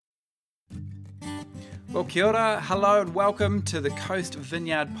Well, kia ora, hello and welcome to the Coast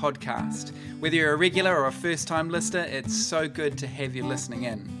Vineyard podcast. Whether you're a regular or a first-time listener, it's so good to have you listening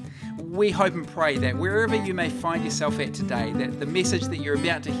in. We hope and pray that wherever you may find yourself at today, that the message that you're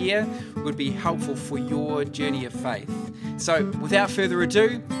about to hear would be helpful for your journey of faith. So, without further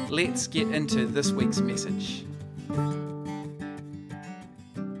ado, let's get into this week's message.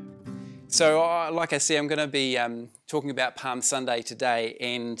 So, like I said, I'm going to be talking about Palm Sunday today,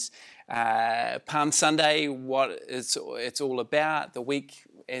 and Palm Sunday, what it's all about, the week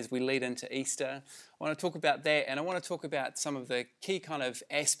as we lead into Easter. I want to talk about that, and I want to talk about some of the key kind of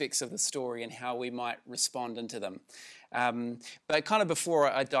aspects of the story and how we might respond into them. But kind of before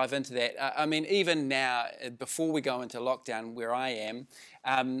I dive into that, I mean, even now, before we go into lockdown where I am,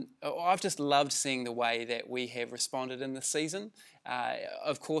 I've just loved seeing the way that we have responded in this season.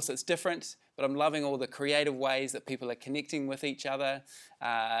 Of course, it's different, but I'm loving all the creative ways that people are connecting with each other,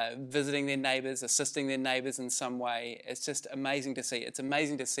 visiting their neighbours, assisting their neighbours in some way. It's just amazing to see. It's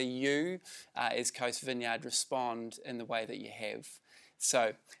amazing to see you as Coast Vineyard respond in the way that you have.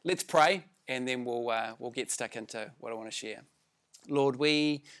 So let's pray, and then we'll get stuck into what I want to share. Lord,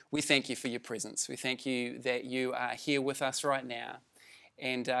 we thank you for your presence. We thank you that you are here with us right now.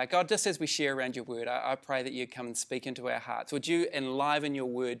 And God, just as we share around your word, I pray that you come and speak into our hearts. Would you enliven your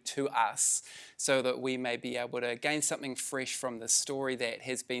word to us so that we may be able to gain something fresh from this story that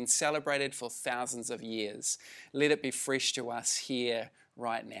has been celebrated for thousands of years. Let it be fresh to us here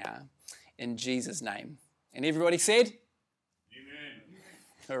right now. In Jesus' name. And everybody said? Amen.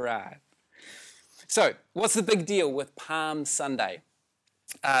 All right. So, what's the big deal with Palm Sunday?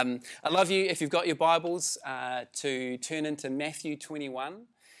 I'd love you, if you've got your Bibles, to turn into Matthew 21,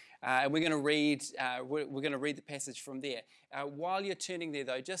 and we're going to read the passage from there. While you're turning there,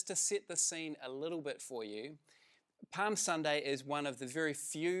 though, just to set the scene a little bit for you, Palm Sunday is one of the very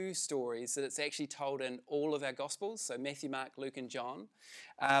few stories that it's actually told in all of our Gospels, so Matthew, Mark, Luke, and John,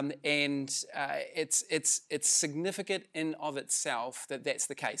 and it's significant in of itself that that's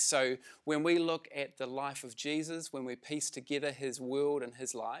the case. So when we look at the life of Jesus, when we piece together his world and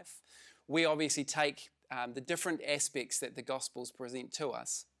his life, we obviously take the different aspects that the Gospels present to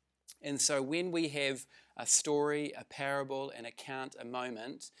us. And so when we have a story, a parable, an account, a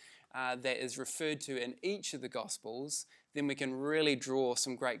moment, that is referred to in each of the Gospels, then we can really draw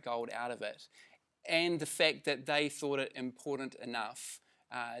some great gold out of it. And the fact that they thought it important enough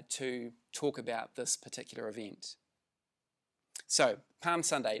to talk about this particular event. So, Palm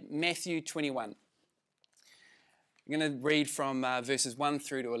Sunday, Matthew 21. I'm going to read from verses 1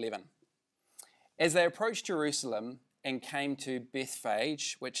 through to 11. As they approached Jerusalem and came to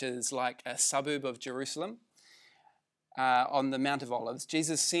Bethphage, which is like a suburb of Jerusalem, on the Mount of Olives,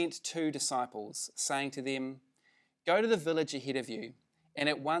 Jesus sent 2 disciples, saying to them, "Go to the village ahead of you, and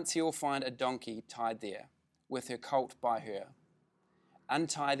at once you will find a donkey tied there, with her colt by her.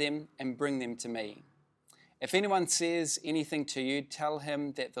 Untie them and bring them to me. If anyone says anything to you, tell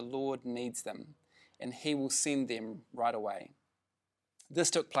him that the Lord needs them, and he will send them right away."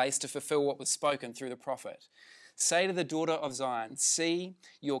 This took place to fulfill what was spoken through the prophet. "Say to the daughter of Zion, see,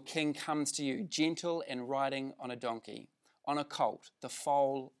 your king comes to you, gentle and riding on a donkey, on a colt, the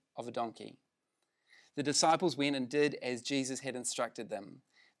foal of a donkey." The disciples went and did as Jesus had instructed them.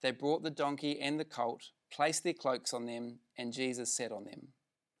 They brought the donkey and the colt, placed their cloaks on them, and Jesus sat on them.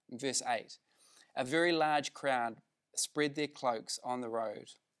 In verse 8, a very large crowd spread their cloaks on the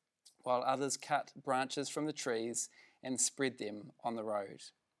road, while others cut branches from the trees and spread them on the road.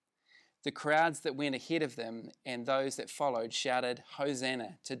 The crowds that went ahead of them and those that followed shouted,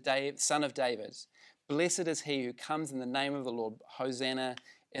 "Hosanna to David, son of David. Blessed is he who comes in the name of the Lord. Hosanna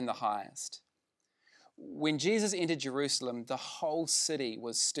in the highest." When Jesus entered Jerusalem, the whole city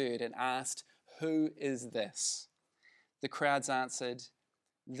was stirred and asked, "Who is this?" The crowds answered,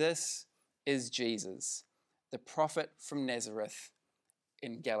 "This is Jesus, the prophet from Nazareth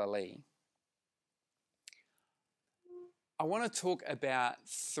in Galilee." I want to talk about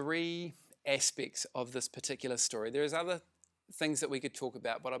 3 aspects of this particular story. There's other things that we could talk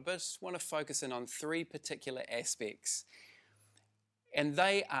about, but I just want to focus in on 3 particular aspects. And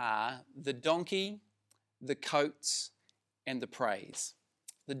they are the donkey, the coats, and the praise.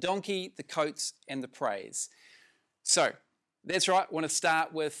 The donkey, the coats, and the praise. So, that's right, I want to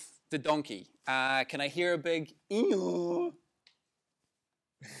start with the donkey. Can I hear a big "eeyo"?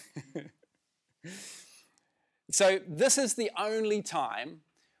 So this is the only time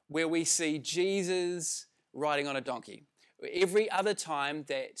where we see Jesus riding on a donkey. Every other time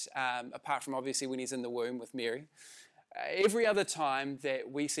that, apart from obviously when he's in the womb with Mary, every other time that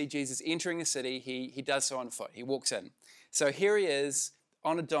we see Jesus entering a city, he does so on foot. He walks in. So here he is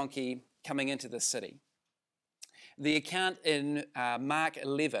on a donkey coming into this city. The account in Mark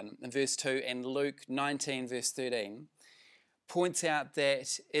 11, verse 2, and Luke 19, verse 13, points out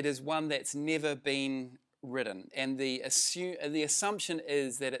that it is one that's never been ridden. And the assumption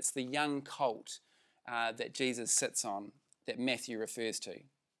is that it's the young colt that Jesus sits on, that Matthew refers to.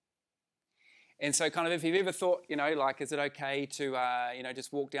 And so kind of if you've ever thought, is it okay to,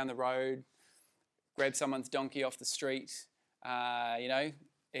 just walk down the road, grab someone's donkey off the street, and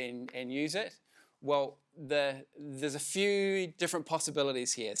use it? Well, there's a few different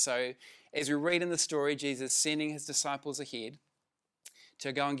possibilities here. So as we read in the story, Jesus sending his disciples ahead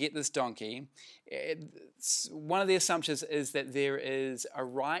to go and get this donkey. One of the assumptions is that there is a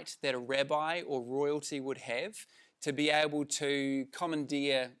right that a rabbi or royalty would have to be able to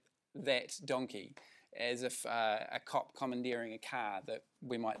commandeer that donkey, as if a cop commandeering a car that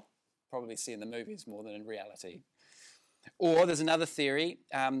we might probably see in the movies more than in reality. Or there's another theory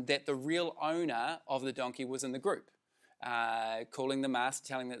that the real owner of the donkey was in the group, calling the master,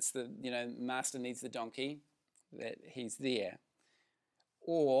 telling that the master needs the donkey, that he's there.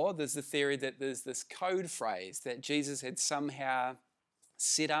 Or there's the theory that there's this code phrase that Jesus had somehow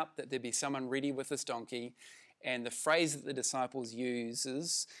set up, that there'd be someone ready with this donkey, and the phrase that the disciples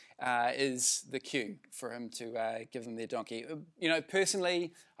uses is the cue for him to give them their donkey.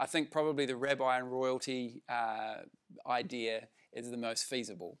 Personally, I think probably the rabbi and royalty idea is the most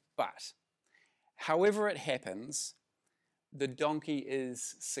feasible. But however it happens, the donkey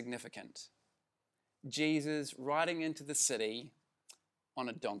is significant. Jesus riding into the city on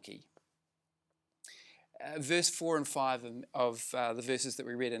a donkey. Verse 4 and 5 of the verses that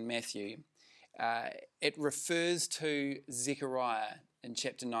we read in Matthew, it refers to Zechariah in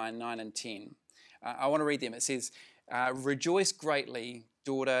chapter 9 and 10. I want to read them. It says, "Rejoice greatly,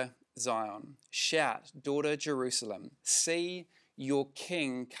 daughter Zion. Shout, daughter Jerusalem. See, your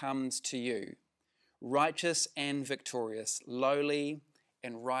king comes to you, righteous and victorious, lowly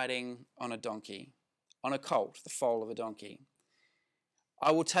and riding on a donkey, on a colt, the foal of a donkey.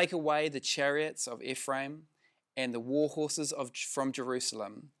 I will take away the chariots of Ephraim and the war horses from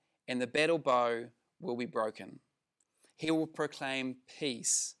Jerusalem, and the battle bow will be broken. He will proclaim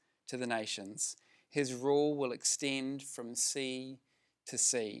peace to the nations. His rule will extend from sea to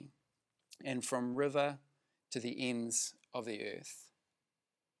sea and from river to the ends of the earth."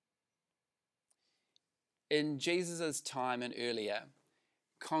 In Jesus' time and earlier,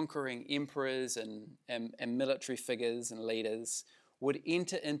 conquering emperors and military figures and leaders would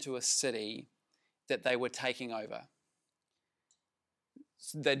enter into a city that they were taking over.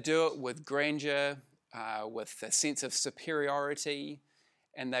 They'd do it with grandeur, with a sense of superiority,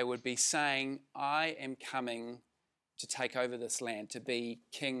 and they would be saying, "I am coming to take over this land, to be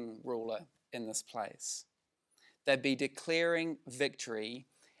king, ruler in this place." They'd be declaring victory,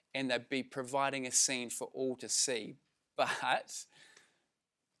 and they'd be providing a scene for all to see. But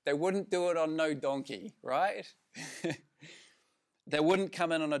they wouldn't do it on no donkey, right? They wouldn't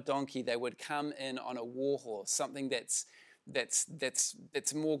come in on a donkey. They would come in on a war horse, something that's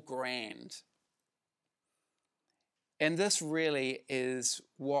more grand. And this really is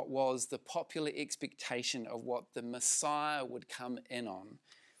what was the popular expectation of what the Messiah would come in on.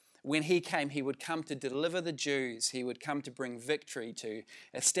 When he came, he would come to deliver the Jews. He would come to bring victory, to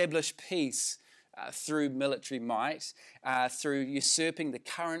establish peace through military might, through usurping the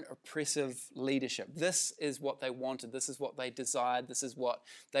current oppressive leadership. This is what they wanted. This is what they desired. This is what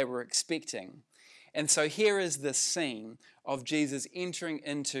they were expecting. And so here is this scene of Jesus entering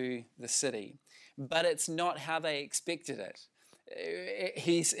into the city. But it's not how they expected it.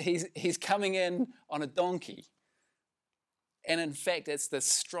 He's coming in on a donkey. And in fact, it's the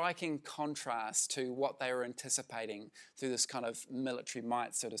striking contrast to what they were anticipating through this kind of military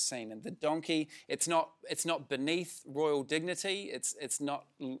might sort of scene. And the donkey, it's not beneath royal dignity. It's not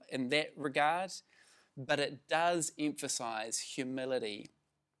in that regard, but it does emphasize humility,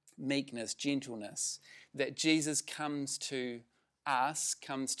 meekness, gentleness, that Jesus comes to us,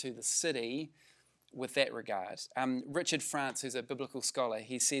 comes to the city with that regard. Richard France, who's a biblical scholar,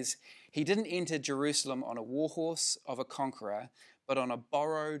 he says, he didn't enter Jerusalem on a war horse of a conqueror, but on a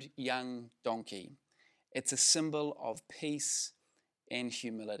borrowed young donkey. It's a symbol of peace and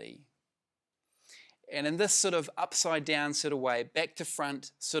humility. And in this sort of upside down sort of way, back to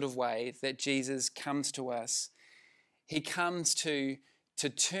front sort of way that Jesus comes to us, he comes to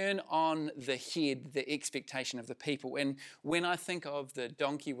turn on the head the expectation of the people. And when I think of the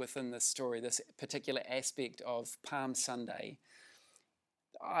donkey within this story, this particular aspect of Palm Sunday,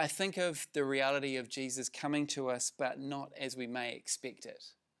 I think of the reality of Jesus coming to us, but not as we may expect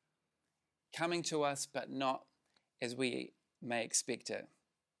it. Coming to us, but not as we may expect it.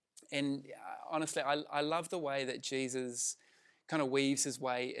 And honestly, I love the way that Jesus kind of weaves his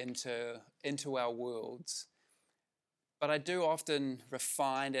way into our worlds. But I do often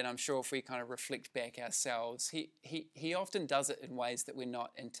refine, and I'm sure if we kind of reflect back ourselves, he often does it in ways that we're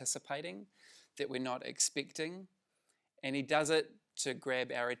not anticipating, that we're not expecting. And he does it to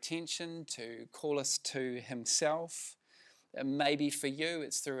grab our attention, to call us to himself. And maybe for you,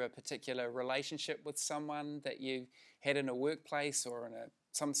 it's through a particular relationship with someone that you had in a workplace or in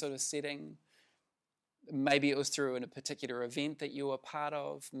some sort of setting. Maybe it was through a particular event that you were part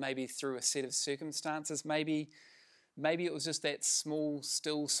of, maybe through a set of circumstances, maybe it was just that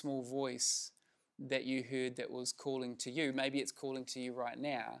still small voice that you heard that was calling to you. Maybe it's calling to you right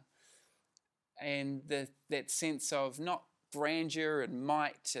now. And that sense of not grandeur and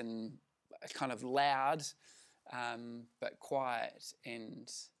might and kind of loud, but quiet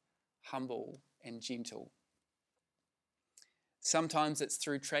and humble and gentle. Sometimes it's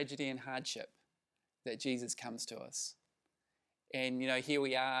through tragedy and hardship that Jesus comes to us. And, here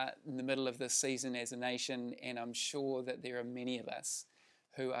we are in the middle of this season as a nation, and I'm sure that there are many of us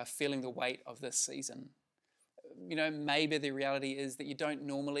who are feeling the weight of this season. Maybe the reality is that you don't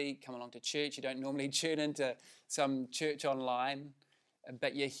normally come along to church, you don't normally tune into some church online,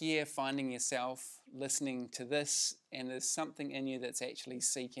 but you're here finding yourself listening to this, and there's something in you that's actually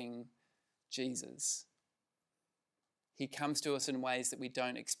seeking Jesus. He comes to us in ways that we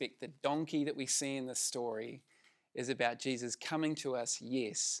don't expect. The donkey that we see in this story is about Jesus coming to us,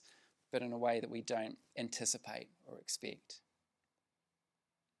 yes, but in a way that we don't anticipate or expect.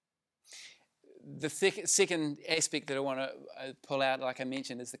 The second aspect that I want to pull out, like I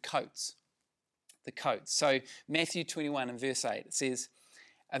mentioned, is the coats. The coats. So Matthew 21 and verse 8, it says,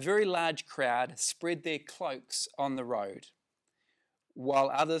 "A very large crowd spread their cloaks on the road,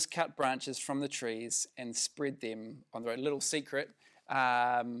 while others cut branches from the trees and spread them on the road." Little secret,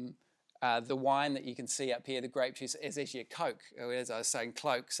 the wine that you can see up here, the grape juice, is actually a Coke. As I was saying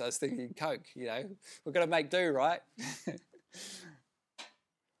cloaks, I was thinking Coke, We've got to make do, right?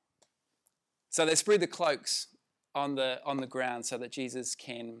 So they spread the cloaks on the ground so that Jesus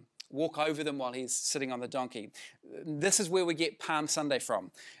can walk over them while he's sitting on the donkey. This is where we get Palm Sunday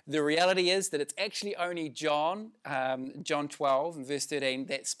from. The reality is that it's actually only John 12 and verse 13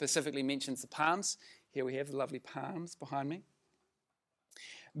 that specifically mentions the palms. Here we have the lovely palms behind me.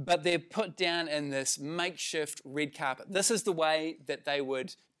 But they're put down in this makeshift red carpet. This is the way that they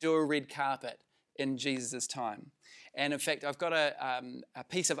would do a red carpet in Jesus' time. And in fact, I've got a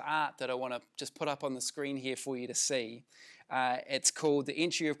piece of art that I want to just put up on the screen here for you to see. It's called The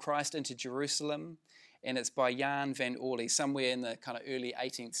Entry of Christ into Jerusalem, and it's by Jan van Orley, somewhere in the kind of early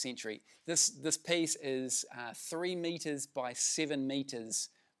 18th century. This piece is 3 meters by 7 meters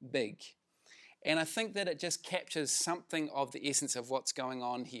big. And I think that it just captures something of the essence of what's going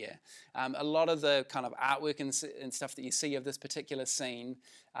on here. A lot of the kind of artwork and stuff that you see of this particular scene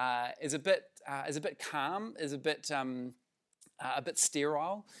is a bit calm, is a bit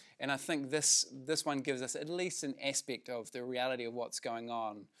sterile, and I think this one gives us at least an aspect of the reality of what's going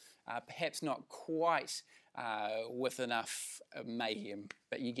on. Perhaps not quite with enough mayhem,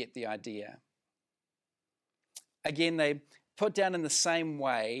 but you get the idea. Again, they put down in the same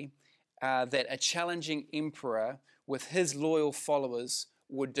way that a challenging emperor with his loyal followers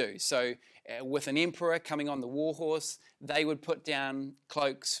would do. So with an emperor coming on the war horse, they would put down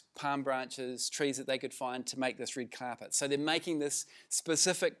cloaks, palm branches, trees that they could find to make this red carpet. So they're making this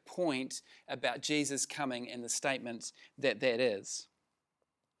specific point about Jesus coming and the statement that is.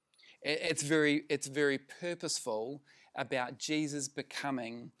 It's very purposeful about Jesus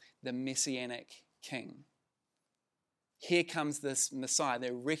becoming the Messianic King. Here comes this Messiah.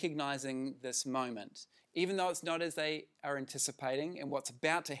 They're recognizing this moment. Even though it's not as they are anticipating, and what's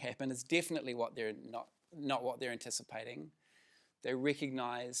about to happen is definitely what they're not what they're anticipating. They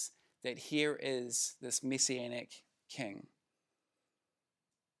recognize that here is this Messianic King.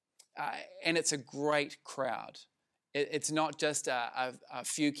 And it's a great crowd. It's not just a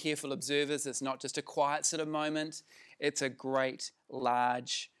few careful observers. It's not just a quiet sort of moment. It's a great,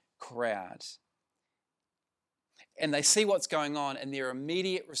 large crowd. And they see what's going on, and their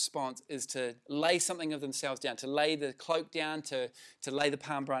immediate response is to lay something of themselves down, to lay the cloak down, to lay the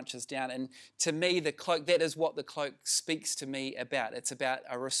palm branches down. And to me, the cloak, that is what the cloak speaks to me about. It's about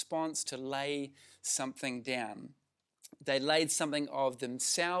a response to lay something down. They laid something of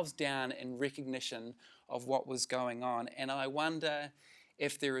themselves down in recognition of what was going on. And I wonder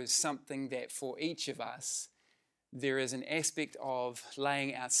if there is something that for each of us, there is an aspect of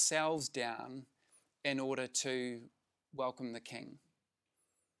laying ourselves down in order to welcome the King.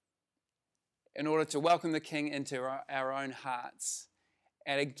 In order to welcome the King into our own hearts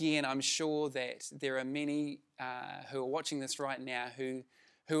And again, I'm sure that there are many who are watching this right now who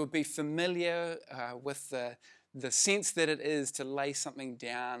would be familiar with the sense that it is to lay something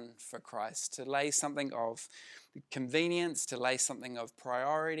down for Christ, to lay something of convenience, to lay something of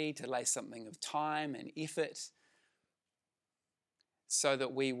priority, to lay something of time and effort, so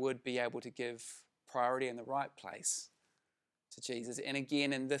that we would be able to give priority in the right place to Jesus. And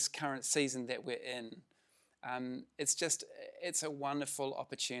again, in this current season that we're in, it's a wonderful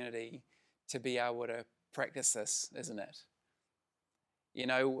opportunity to be able to practice this, isn't it? You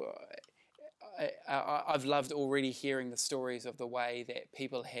know, I've loved already hearing the stories of the way that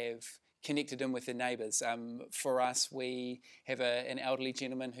people have connected in with their neighbours. For us, we have an elderly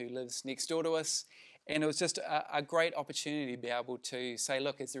gentleman who lives next door to us, and it was just a great opportunity to be able to say,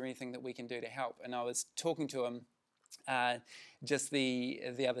 look, is there anything that we can do to help? And I was talking to him just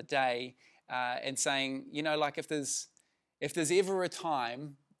the other day and saying, you know, like if there's ever a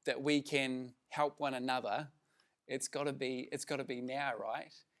time that we can help one another, it's got to be now,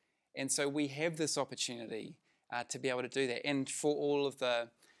 right? And so we have this opportunity to be able to do that. And for all of the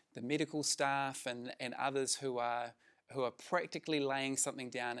medical staff and others who are practically laying something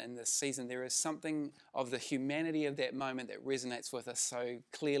down in this season, there is something of the humanity of that moment that resonates with us so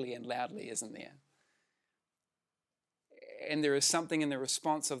clearly and loudly, isn't there? And there is something in the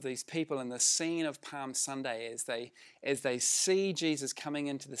response of these people in the scene of Palm Sunday as they see Jesus coming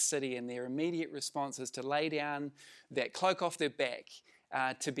into the city, and their immediate response is to lay down that cloak off their back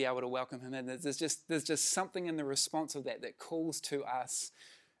to be able to welcome him in. There's just something in the response of that calls to us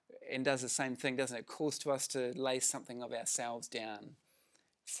and does the same thing, doesn't it? It calls to us to lay something of ourselves down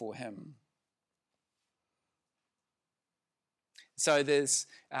for him. So there's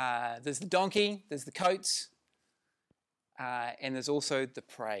the donkey, there's the coats, and there's also the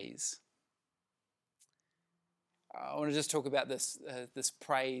praise. I want to just talk about this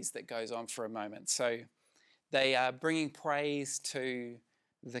praise that goes on for a moment. So they are bringing praise to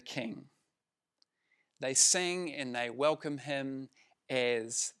the King. They sing and they welcome him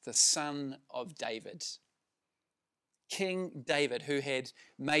as the Son of David. King David, who had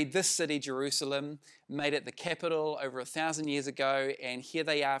made this city, Jerusalem, made it the capital over 1,000 years ago, and here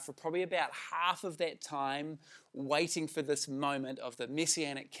they are for probably about half of that time, waiting for this moment of the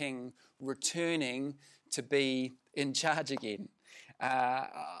Messianic King returning to be in charge again.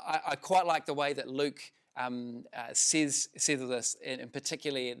 I quite like the way that Luke says this, and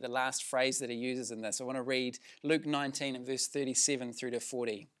particularly the last phrase that he uses in this. I want to read Luke 19 and verse 37 through to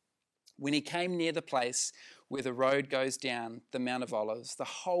 40. When he came near the place where the road goes down the Mount of Olives, the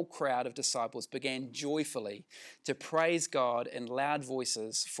whole crowd of disciples began joyfully to praise God in loud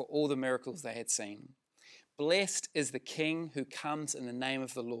voices for all the miracles they had seen. Blessed is the King who comes in the name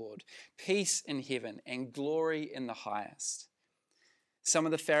of the Lord, peace in heaven and glory in the highest. Some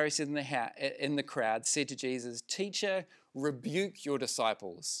of the Pharisees in the crowd said to Jesus, "Teacher, rebuke your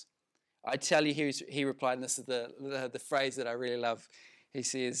disciples." I tell you, he replied, and this is the phrase that I really love. He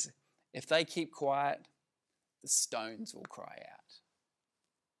says, "If they keep quiet, the stones will cry out."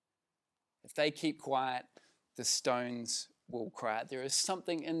 If they keep quiet, the stones will cry out. There is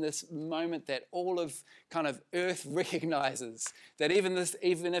something in this moment that all of kind of earth recognizes, that even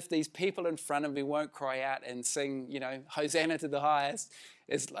if these people in front of me won't cry out and sing, you know, Hosanna to the highest,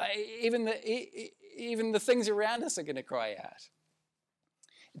 it's like even the things around us are going to cry out.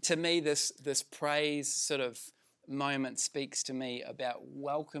 To me, this praise sort of moment speaks to me about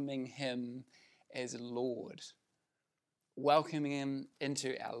welcoming him as Lord, welcoming him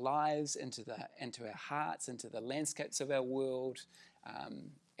into our lives, into our hearts, into the landscapes of our world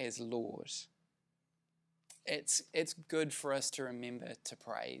as Lord. It's good for us to remember to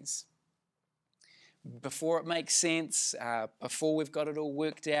praise. Before it makes sense, before we've got it all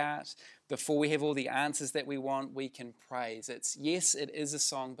worked out, before we have all the answers that we want, we can praise. Yes, it is a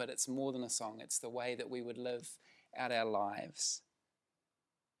song, but it's more than a song. It's the way that we would live out our lives.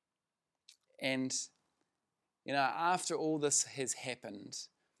 And, you know, after all this has happened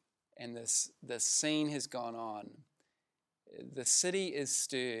and this scene has gone on, the city is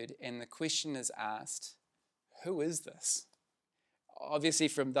stirred and the question is asked, who is this? Obviously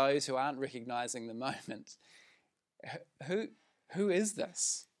from those who aren't recognizing the moment, who is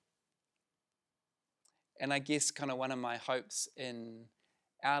this? And I guess kind of one of my hopes in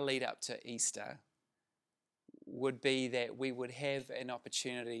our lead up to Easter would be that we would have an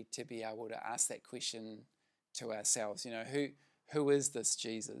opportunity to be able to ask that question to ourselves. You know, who is this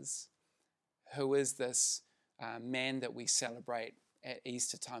Jesus? Who is this man that we celebrate at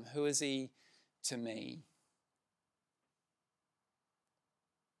Easter time? Who is he to me?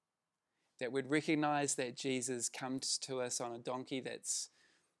 That we'd recognize that Jesus comes to us on a donkey that's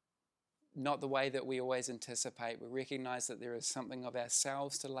not the way that we always anticipate. We recognize that there is something of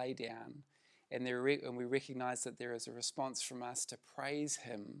ourselves to lay down, and we recognize that there is a response from us to praise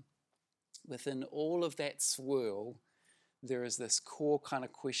him. Within all of that swirl, there is this core kind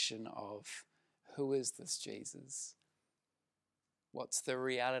of question of, who is this Jesus? What's the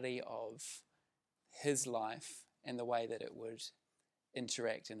reality of his life and the way that it would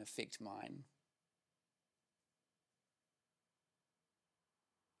interact and affect mine?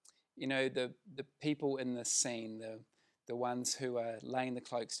 You know, the people in this scene, the ones who are laying the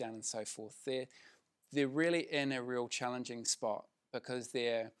cloaks down and so forth, they're really in a real challenging spot, because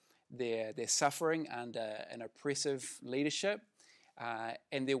they're suffering under an oppressive leadership,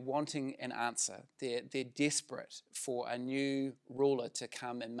 and they're wanting an answer. They're desperate for a new ruler to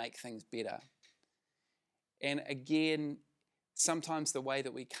come and make things better. And again, sometimes the way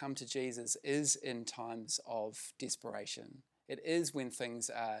that we come to Jesus is in times of desperation. It is when things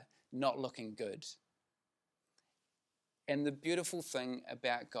are not looking good. And the beautiful thing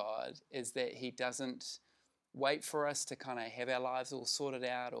about God is that he doesn't wait for us to kind of have our lives all sorted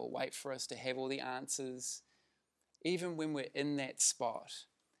out, or wait for us to have all the answers. Even when we're in that spot,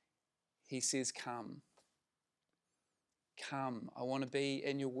 he says, come. Come, I want to be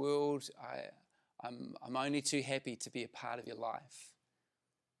in your world. I'm only too happy to be a part of your life.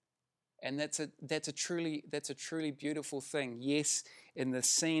 And that's a truly beautiful thing. Yes, in the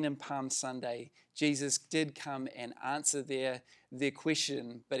scene in Palm Sunday, Jesus did come and answer their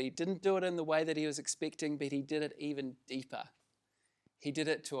question, but he didn't do it in the way that he was expecting, but he did it even deeper. He did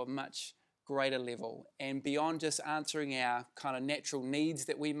it to a much greater level, and beyond just answering our kind of natural needs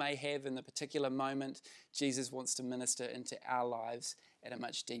that we may have in the particular moment, Jesus wants to minister into our lives at a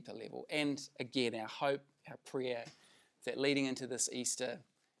much deeper level. And again, our hope, our prayer, that leading into this Easter,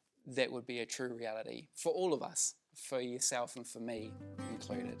 that would be a true reality for all of us, for yourself and for me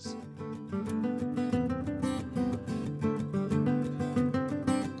included.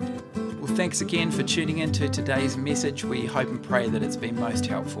 Well, thanks again for tuning into today's message. We hope and pray that it's been most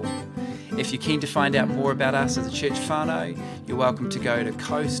helpful. If you're keen to find out more about us as a church whānau, you're welcome to go to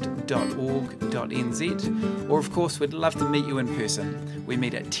coast.org.nz, or of course we'd love to meet you in person. We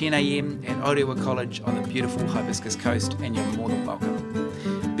meet at 10 a.m. at Orewa College on the beautiful Hibiscus Coast, and you're more than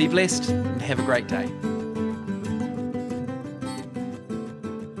welcome. Be blessed and have a great day.